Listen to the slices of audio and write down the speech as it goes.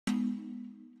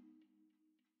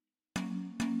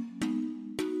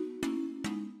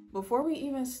before we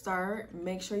even start,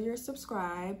 make sure you're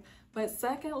subscribed. But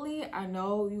secondly, I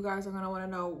know you guys are gonna wanna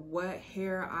know what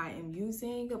hair I am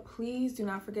using. Please do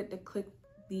not forget to click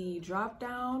the drop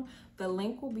down. The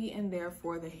link will be in there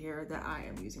for the hair that I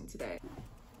am using today.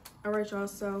 All right, y'all,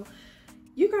 so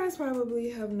you guys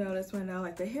probably have noticed by now,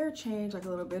 like the hair changed like a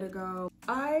little bit ago.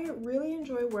 I really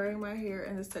enjoy wearing my hair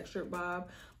in this textured bob,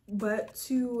 but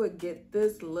to get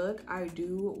this look, I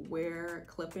do wear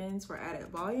clip-ins for added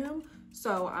volume.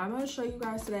 So I'm gonna show you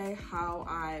guys today how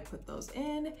I put those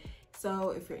in.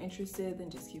 So if you're interested, then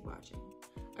just keep watching.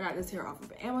 I got this hair off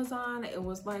of Amazon. It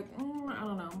was like, I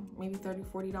don't know, maybe $30,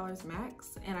 $40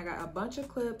 max. And I got a bunch of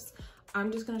clips.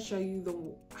 I'm just gonna show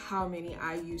you how many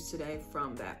I used today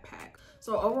from that pack.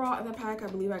 So overall in the pack, I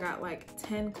believe I got like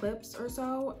 10 clips or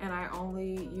so, and I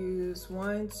only used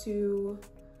 1, 2,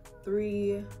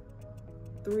 3,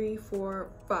 4,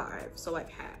 5, so like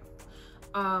half.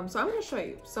 So I'm gonna show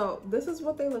you. So this is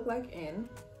what they look like in.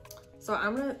 So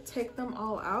I'm gonna take them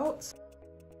all out.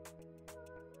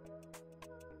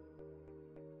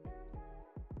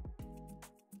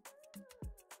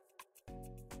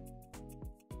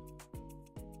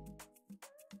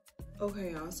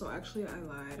 Okay, y'all, so actually I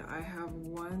lied. I have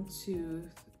 1, 2,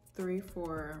 3,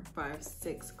 4, 5,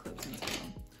 6 clips in total.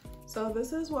 So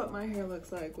this is what my hair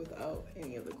looks like without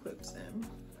any of the clips in.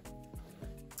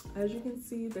 As you can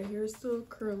see, the hair is still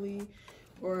curly,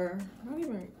 or not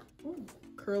even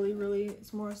curly really.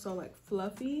 It's more so like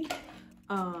fluffy,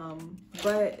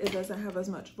 but it doesn't have as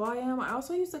much volume. I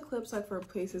also use the clips like for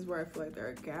places where I feel like there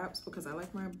are gaps, because I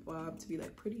like my bob to be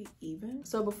like pretty even.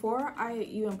 So before I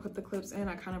even put the clips in,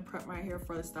 I kind of prep my hair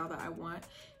for the style that I want.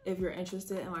 If you're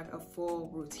interested in like a full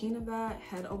routine of that,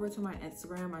 head over to my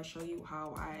Instagram. I show you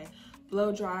how I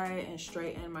blow dry and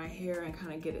straighten my hair and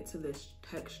kind of get it to this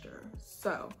texture.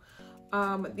 So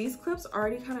these clips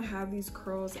already kind of have these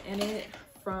curls in it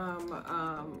from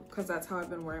because that's how I've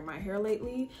been wearing my hair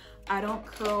lately. I don't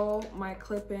curl my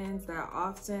clip-ins that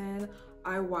often.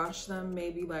 I wash them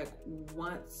maybe like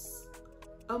once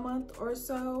a month or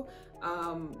so.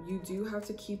 You do have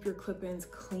to keep your clip-ins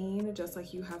clean, just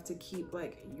like you have to keep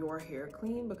like your hair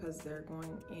clean, because they're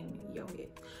going in your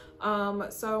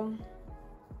head. So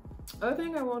other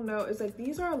thing I will note is like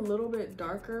these are a little bit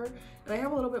darker, and I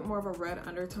have a little bit more of a red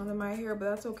undertone in my hair, but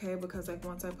that's okay because like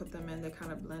once I put them in, they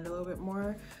kind of blend a little bit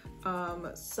more.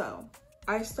 So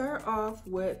I start off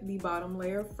with the bottom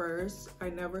layer first. I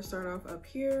never start off up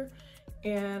here,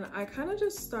 and I kind of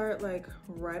just start like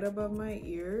right above my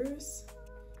ears,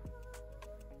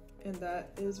 and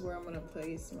that is where I'm gonna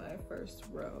place my first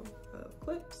row of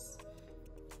clips.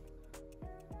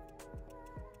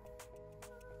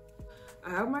 I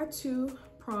have my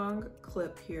 2-prong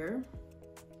clip here,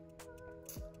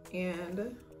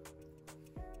 and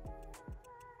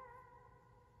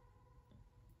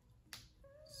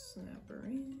snap her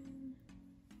in.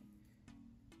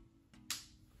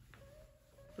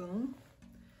 Boom.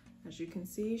 As you can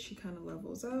see, she kind of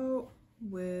levels out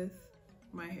with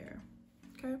my hair.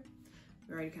 Okay,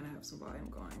 we already kind of have some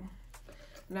volume going.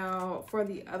 Now for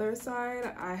the other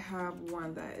side, I have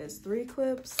one that is 3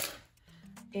 clips,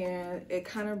 and it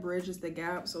kind of bridges the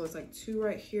gap. So it's like 2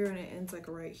 right here, and it ends like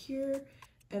right here.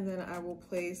 And then I will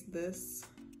place this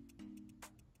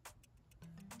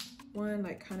one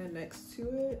like kind of next to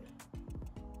it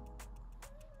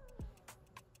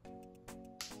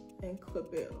and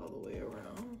clip it all the way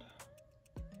around.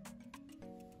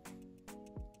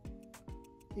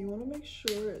 You want to make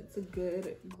sure it's a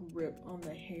good grip on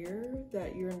the hair,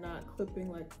 that you're not clipping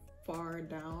like far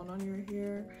down on your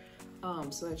hair,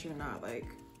 so that you're not like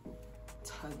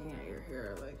tugging at your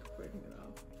hair, like breaking it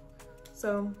off.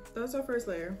 So that's our first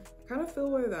layer. Kind of feel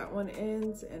where that one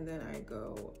ends, and then I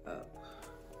go up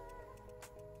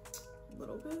a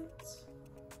little bit.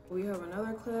 We have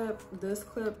another clip. This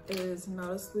clip is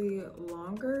noticeably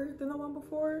longer than the one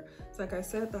before. So like I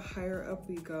said, the higher up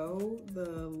we go,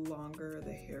 the longer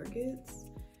the hair gets.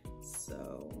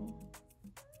 So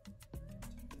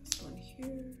this one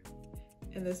here,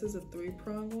 and this is a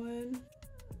 3-prong one.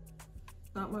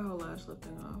 Not my whole lash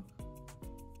lifting off.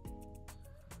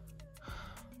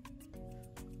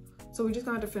 So we just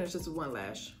gonna have to finish this with 1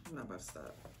 lash. I'm not about to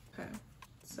stop. Okay,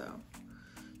 so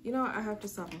you know what? I have to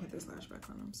stop and put this lash back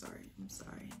on. I'm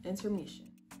sorry. Intermission.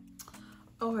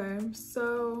 Okay,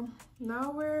 so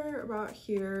now we're about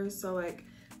here. So like,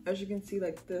 as you can see,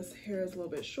 like this hair is a little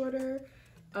bit shorter,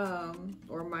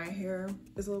 or my hair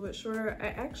is a little bit shorter. I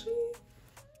actually,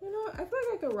 you know, I feel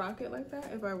like I could rock it like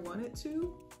that if I wanted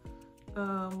to,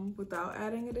 without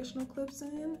adding additional clips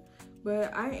in.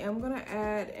 But I am gonna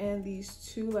add in these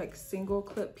two like single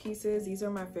clip pieces. These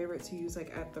are my favorite to use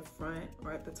like at the front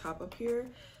or at the top up here.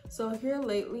 So here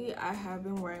lately I have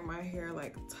been wearing my hair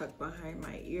like tucked behind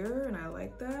my ear, and I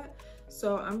like that.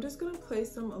 So I'm just gonna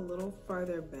place them a little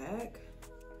farther back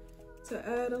to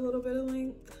add a little bit of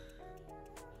length,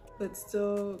 but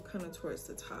still kind of towards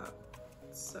the top.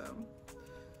 So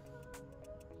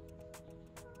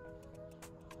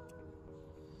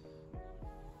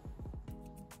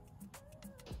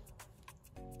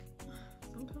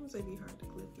sometimes they be hard to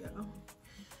clip, y'all.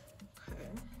 Okay,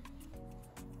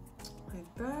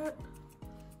 like that.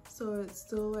 So it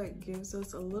still like gives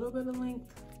us a little bit of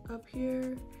length up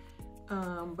here,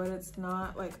 but it's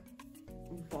not like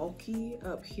bulky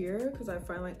up here, because I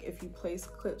find like if you place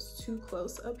clips too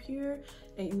close up here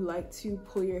and you like to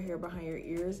pull your hair behind your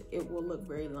ears, it will look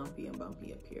very lumpy and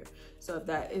bumpy up here. So if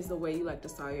that is the way you like to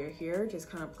style your hair, just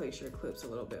kind of place your clips a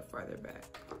little bit farther back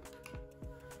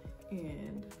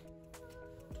and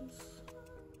just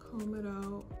comb it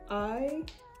out. I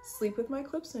sleep with my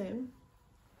clips in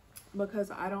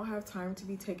because I don't have time to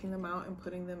be taking them out and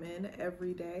putting them in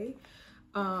every day.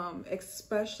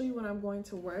 Especially when I'm going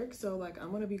to work. So like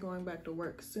I'm gonna be going back to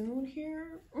work soon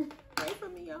here. Pray for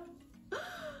me, y'all.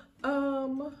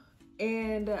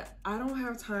 And I don't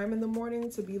have time in the morning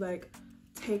to be like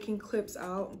taking clips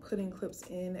out and putting clips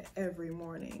in every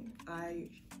morning. I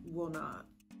will not.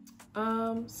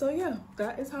 So yeah,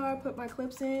 that is how I put my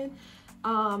clips in.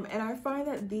 And I find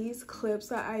that these clips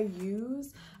that I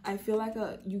use, I feel like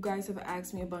you guys have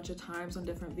asked me a bunch of times on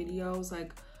different videos,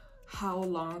 like how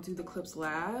long do the clips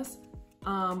last?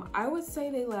 I would say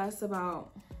they last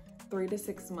about 3 to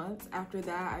 6 months. After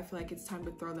that, I feel like it's time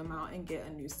to throw them out and get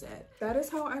a new set. That is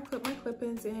how I put my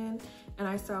clip-ins in, and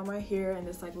I style my hair in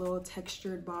this like little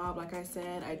textured bob. Like I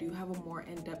said, I do have a more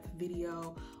in-depth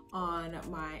video on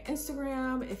my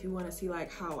Instagram if you want to see like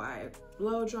how I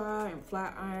blow dry and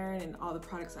flat iron and all the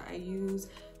products that I use.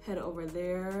 Head over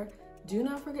there. Do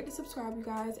not forget to subscribe, you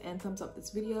guys, and thumbs up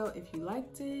this video if you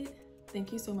liked it.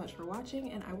 Thank you so much for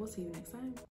watching, and I will see you next time.